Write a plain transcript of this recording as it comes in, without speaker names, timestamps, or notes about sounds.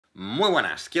Muy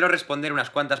buenas, quiero responder unas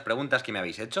cuantas preguntas que me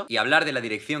habéis hecho y hablar de la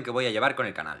dirección que voy a llevar con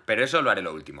el canal, pero eso lo haré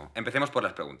lo último. Empecemos por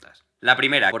las preguntas. La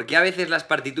primera, ¿por qué a veces las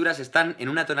partituras están en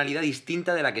una tonalidad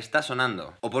distinta de la que está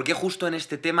sonando? ¿O por qué justo en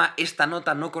este tema esta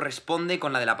nota no corresponde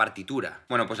con la de la partitura?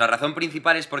 Bueno, pues la razón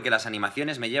principal es porque las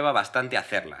animaciones me lleva bastante a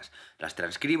hacerlas. Las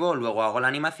transcribo, luego hago la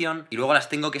animación y luego las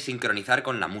tengo que sincronizar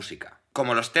con la música.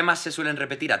 Como los temas se suelen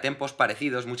repetir a tempos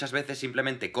parecidos, muchas veces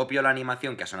simplemente copio la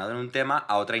animación que ha sonado en un tema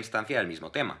a otra instancia del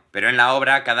mismo tema. Pero en la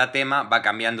obra cada tema va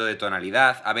cambiando de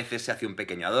tonalidad, a veces se hace un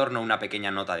pequeño adorno, una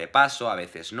pequeña nota de paso, a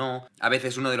veces no, a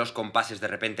veces uno de los compases de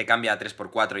repente cambia a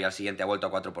 3x4 y al siguiente ha vuelto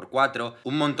a 4x4,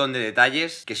 un montón de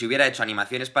detalles que si hubiera hecho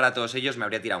animaciones para todos ellos me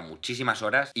habría tirado muchísimas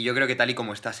horas y yo creo que tal y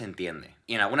como está se entiende.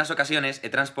 Y en algunas ocasiones he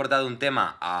transportado un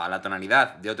tema a la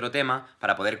tonalidad de otro tema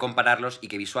para poder compararlos y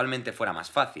que visualmente fuera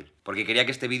más fácil, porque quería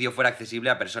que este vídeo fuera accesible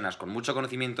a personas con mucho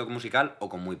conocimiento musical o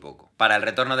con muy poco. Para el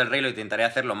retorno del rey lo intentaré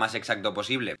hacer lo más exacto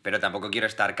posible, pero tampoco quiero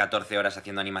estar 14 horas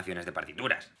haciendo animaciones de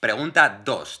partituras. Pregunta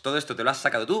 2. ¿Todo esto te lo has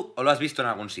sacado tú o lo has visto en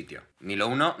algún sitio? Ni lo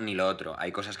uno ni lo otro.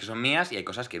 Hay cosas que son mías y hay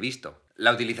cosas que he visto.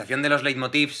 La utilización de los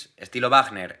leitmotivs estilo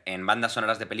Wagner en bandas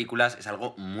sonoras de películas es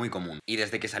algo muy común. Y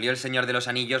desde que salió El Señor de los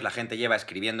Anillos la gente lleva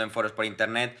escribiendo en foros por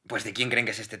internet pues de quién creen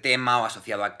que es este tema o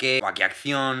asociado a qué o a qué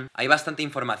acción. Hay bastante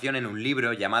información en un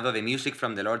libro llamado The Music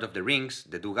from the Lord of the Rings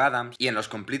de Doug Adams y en los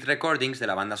complete recordings de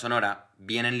la banda sonora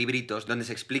vienen libritos donde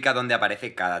se explica dónde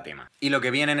aparece cada tema. Y lo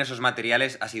que viene en esos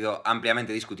materiales ha sido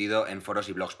ampliamente discutido en foros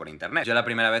y blogs por internet. Yo la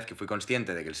primera vez que fui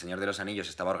consciente de que El Señor de los Anillos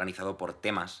estaba organizado por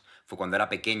temas fue cuando era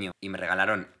pequeño y me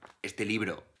regalaron este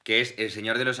libro, que es El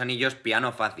Señor de los Anillos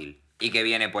piano fácil, y que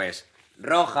viene pues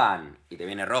Rohan, y te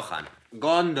viene Rohan,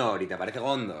 Gondor, y te aparece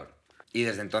Gondor. Y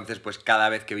desde entonces pues cada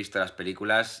vez que he visto las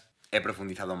películas he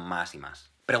profundizado más y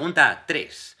más. Pregunta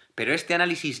 3. ¿Pero este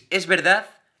análisis es verdad?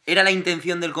 ¿Era la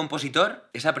intención del compositor?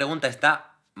 Esa pregunta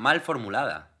está mal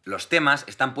formulada. Los temas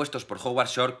están puestos por Howard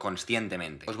Shore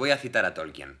conscientemente. Os voy a citar a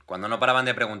Tolkien, cuando no paraban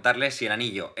de preguntarle si el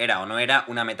anillo era o no era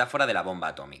una metáfora de la bomba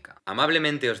atómica.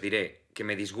 Amablemente os diré que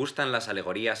me disgustan las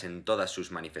alegorías en todas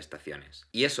sus manifestaciones.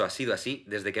 Y eso ha sido así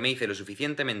desde que me hice lo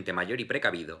suficientemente mayor y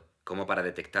precavido como para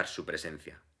detectar su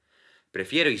presencia.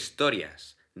 Prefiero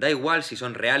historias, da igual si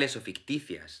son reales o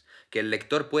ficticias, que el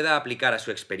lector pueda aplicar a su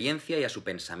experiencia y a su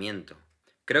pensamiento.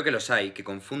 Creo que los hay que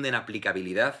confunden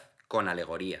aplicabilidad con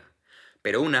alegoría.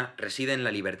 Pero una reside en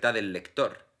la libertad del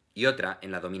lector y otra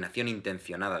en la dominación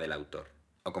intencionada del autor.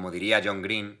 O como diría John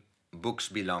Green,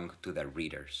 books belong to the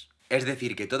readers. Es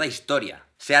decir, que toda historia,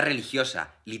 sea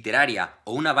religiosa, literaria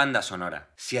o una banda sonora,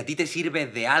 si a ti te sirve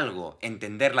de algo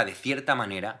entenderla de cierta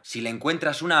manera, si le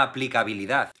encuentras una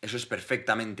aplicabilidad, eso es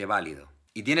perfectamente válido.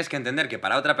 Y tienes que entender que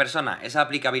para otra persona esa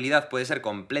aplicabilidad puede ser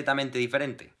completamente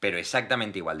diferente, pero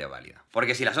exactamente igual de válida.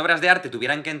 Porque si las obras de arte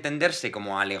tuvieran que entenderse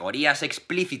como alegorías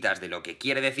explícitas de lo que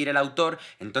quiere decir el autor,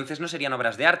 entonces no serían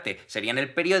obras de arte, serían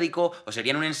el periódico, o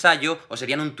serían un ensayo, o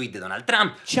serían un tuit de Donald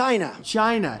Trump. China.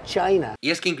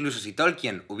 Y es que incluso si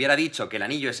Tolkien hubiera dicho que el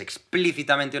anillo es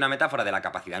explícitamente una metáfora de la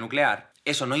capacidad nuclear,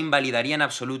 eso no invalidaría en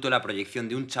absoluto la proyección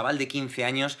de un chaval de 15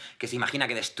 años que se imagina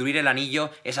que destruir el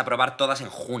anillo es aprobar todas en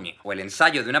junio. O el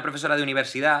ensayo de una profesora de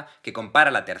universidad que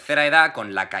compara la tercera edad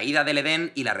con la caída del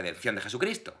Edén y la redención de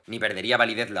Jesucristo. Ni perdería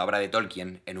validez la obra de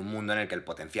Tolkien en un mundo en el que el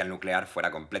potencial nuclear fuera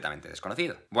completamente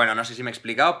desconocido. Bueno, no sé si me he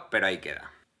explicado, pero ahí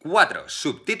queda. 4.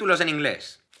 Subtítulos en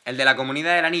inglés. El de la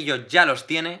Comunidad del Anillo ya los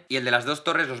tiene y el de las dos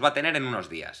torres los va a tener en unos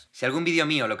días. Si algún vídeo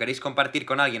mío lo queréis compartir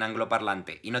con alguien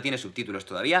angloparlante y no tiene subtítulos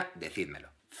todavía, decídmelo.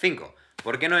 5.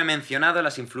 ¿Por qué no he mencionado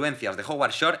las influencias de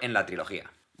Howard Shore en la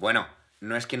trilogía? Bueno,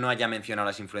 no es que no haya mencionado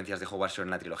las influencias de Howard Shore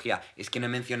en la trilogía, es que no he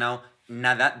mencionado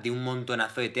nada de un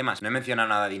montonazo de temas. No he mencionado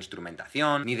nada de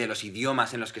instrumentación, ni de los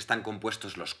idiomas en los que están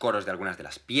compuestos los coros de algunas de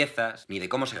las piezas, ni de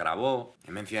cómo se grabó.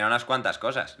 He mencionado unas cuantas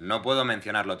cosas, no puedo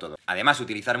mencionarlo todo. Además,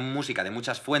 utilizar música de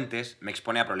muchas fuentes me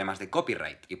expone a problemas de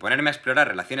copyright. Y ponerme a explorar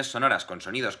relaciones sonoras con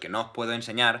sonidos que no os puedo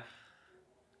enseñar,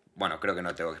 bueno, creo que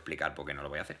no tengo que explicar por qué no lo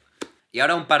voy a hacer. Y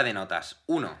ahora un par de notas.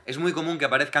 1. Es muy común que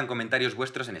aparezcan comentarios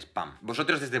vuestros en spam.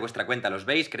 Vosotros desde vuestra cuenta los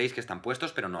veis, creéis que están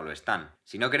puestos, pero no lo están.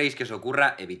 Si no queréis que os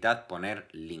ocurra, evitad poner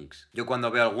links. Yo cuando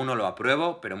veo alguno lo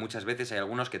apruebo, pero muchas veces hay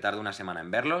algunos que tardo una semana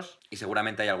en verlos, y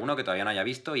seguramente hay alguno que todavía no haya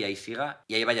visto y ahí siga,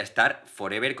 y ahí vaya a estar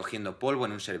forever cogiendo polvo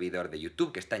en un servidor de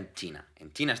YouTube que está en China.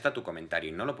 En China está tu comentario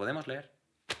y no lo podemos leer.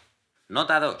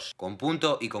 Nota 2. Con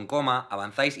punto y con coma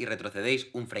avanzáis y retrocedéis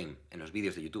un frame en los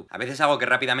vídeos de YouTube. A veces hago que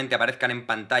rápidamente aparezcan en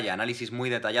pantalla análisis muy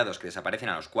detallados que desaparecen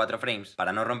a los 4 frames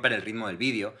para no romper el ritmo del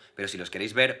vídeo, pero si los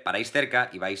queréis ver, paráis cerca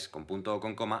y vais con punto o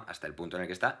con coma hasta el punto en el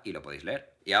que está y lo podéis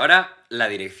leer. Y ahora, la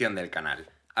dirección del canal.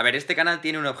 A ver, este canal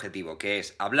tiene un objetivo, que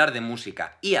es hablar de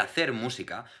música y hacer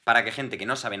música para que gente que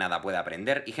no sabe nada pueda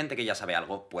aprender y gente que ya sabe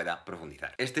algo pueda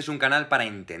profundizar. Este es un canal para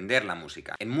entender la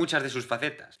música, en muchas de sus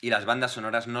facetas, y las bandas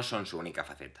sonoras no son su única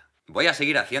faceta. Voy a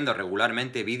seguir haciendo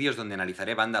regularmente vídeos donde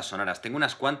analizaré bandas sonoras, tengo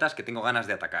unas cuantas que tengo ganas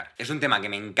de atacar. Es un tema que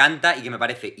me encanta y que me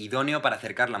parece idóneo para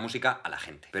acercar la música a la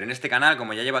gente. Pero en este canal,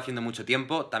 como ya llevo haciendo mucho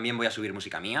tiempo, también voy a subir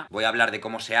música mía, voy a hablar de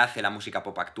cómo se hace la música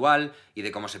pop actual y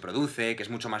de cómo se produce, que es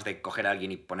mucho más de coger a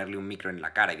alguien y ponerle un micro en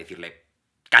la cara y decirle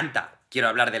 ¡canta! Quiero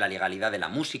hablar de la legalidad de la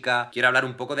música, quiero hablar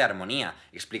un poco de armonía,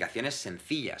 explicaciones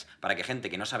sencillas, para que gente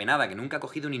que no sabe nada, que nunca ha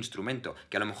cogido un instrumento,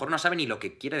 que a lo mejor no sabe ni lo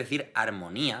que quiere decir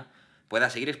armonía, pueda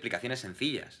seguir explicaciones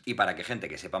sencillas. Y para que gente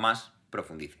que sepa más,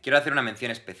 profundice. Quiero hacer una mención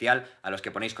especial a los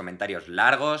que ponéis comentarios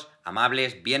largos,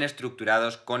 amables, bien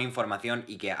estructurados, con información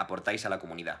y que aportáis a la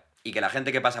comunidad. Y que la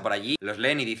gente que pasa por allí los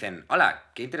leen y dicen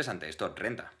 ¡hola! ¡Qué interesante esto!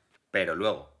 Renta. Pero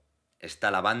luego está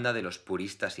la banda de los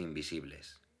puristas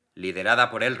invisibles,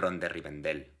 liderada por Elrond de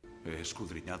Rivendell. He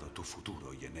escudriñado tu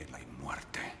futuro y en él hay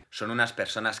muerte. Son unas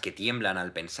personas que tiemblan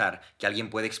al pensar que alguien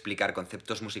puede explicar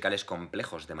conceptos musicales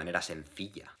complejos de manera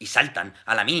sencilla. Y saltan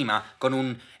a la mínima con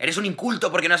un «eres un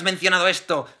inculto porque no has mencionado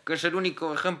esto, que es el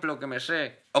único ejemplo que me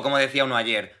sé». O como decía uno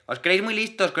ayer, os creéis muy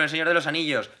listos con El Señor de los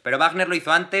Anillos, pero Wagner lo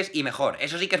hizo antes y mejor,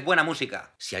 eso sí que es buena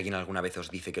música. Si alguien alguna vez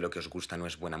os dice que lo que os gusta no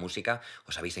es buena música,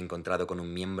 os habéis encontrado con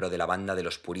un miembro de la banda de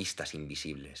los puristas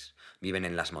invisibles. Viven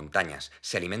en las montañas,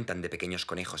 se alimentan de pequeños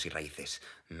conejos y raíces,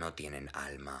 no tienen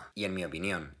alma. Y en mi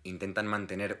opinión, intentan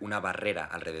mantener una barrera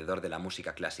alrededor de la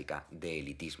música clásica de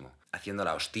elitismo,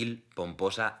 haciéndola hostil,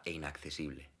 pomposa e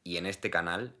inaccesible. Y en este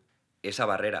canal, esa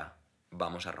barrera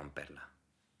vamos a romperla.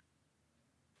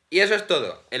 Y eso es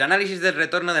todo. El análisis del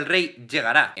retorno del rey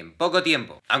llegará en poco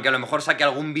tiempo, aunque a lo mejor saque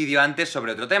algún vídeo antes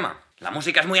sobre otro tema. La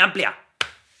música es muy amplia.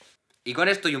 Y con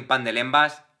esto y un pan de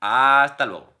lembas, hasta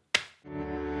luego.